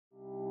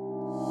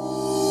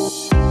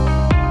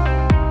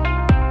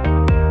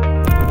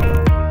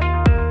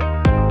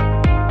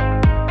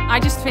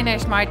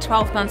finished my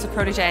 12 months of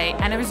Protege,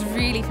 and it was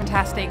really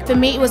fantastic. For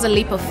me, it was a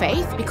leap of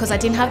faith because I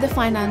didn't have the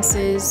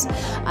finances,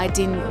 I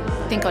didn't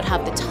think I'd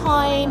have the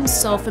time,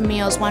 so for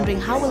me I was wondering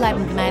how will I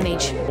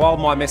manage. While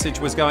my message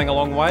was going a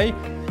long way,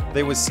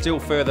 there was still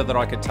further that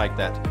I could take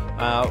that.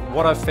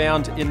 What I've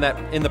found in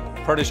the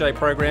Protege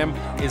program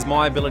is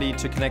my ability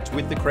to connect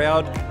with the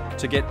crowd,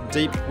 to get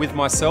deep with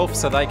myself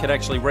so they could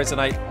actually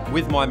resonate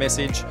with my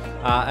message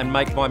and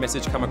make my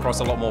message come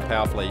across a lot more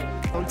powerfully.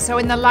 So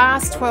in the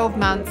last 12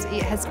 months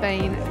it has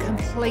been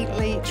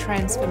completely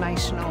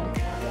transformational.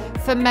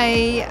 For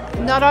me,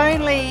 not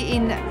only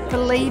in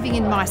believing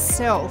in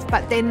myself,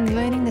 but then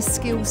learning the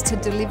skills to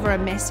deliver a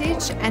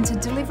message and to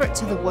deliver it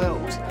to the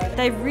world.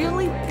 They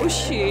really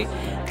push you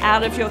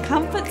out of your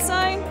comfort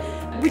zone,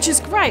 which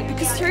is great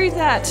because through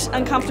that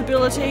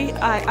uncomfortability,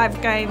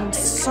 I've gained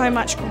so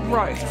much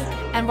growth.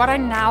 And what I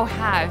now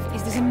have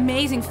is this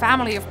amazing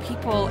family of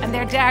people, and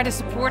they're there to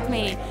support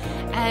me,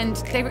 and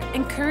they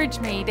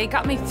encouraged me, they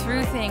got me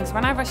through things.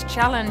 When I was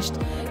challenged,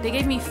 they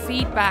gave me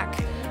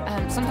feedback.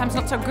 Sometimes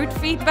not so good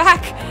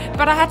feedback,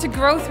 but I had to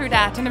grow through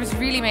that, and it was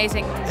really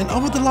amazing. And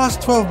over the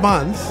last 12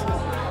 months,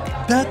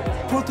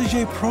 that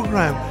Protege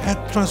program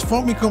had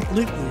transformed me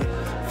completely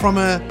from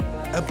a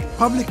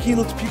public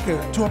keynote speaker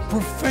to a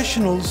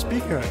professional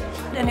speaker.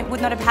 And it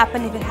would not have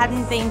happened if it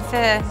hadn't been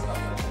for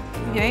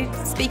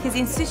Speakers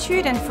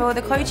Institute and for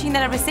the coaching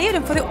that I received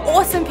and for the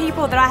awesome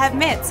people that I have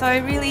met. So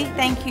really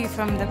thank you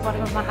from the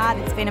bottom of my heart.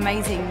 It's been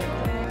amazing.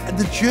 And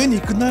the journey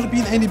could not have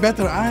been any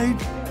better. I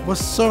was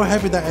so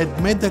happy that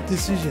I'd made that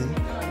decision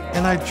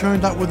and I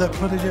joined up with that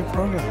Protege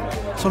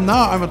program. So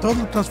now I'm a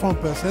totally transformed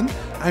person.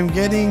 I'm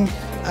getting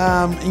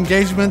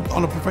engagement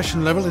on a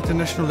professional level,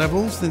 international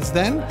level since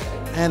then,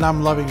 and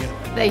I'm loving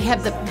it. They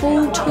have the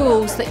full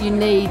tools that you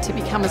need to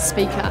become a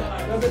speaker.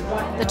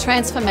 The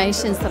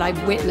transformations that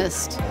I've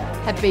witnessed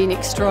have been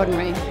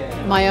extraordinary.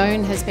 My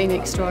own has been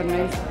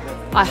extraordinary.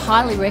 I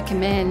highly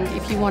recommend,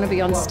 if you want to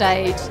be on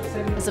stage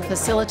as a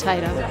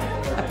facilitator,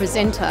 a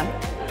presenter,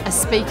 a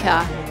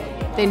speaker,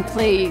 then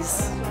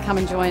please come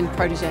and join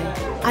Protege.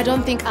 I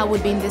don't think I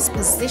would be in this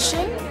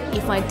position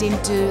if I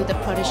didn't do the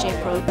Protege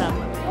program.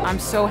 I'm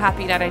so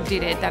happy that I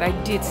did it, that I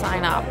did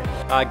sign up.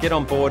 Get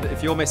on board.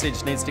 If your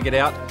message needs to get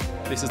out,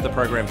 this is the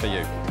program for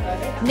you.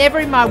 Never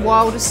in my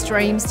wildest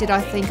dreams did I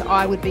think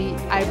I would be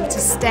able to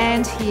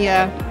stand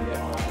here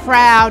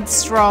proud,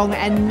 strong,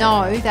 and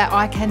know that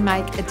I can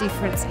make a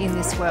difference in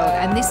this world.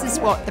 And this is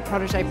what the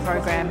Protege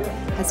program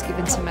has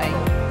given to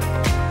me.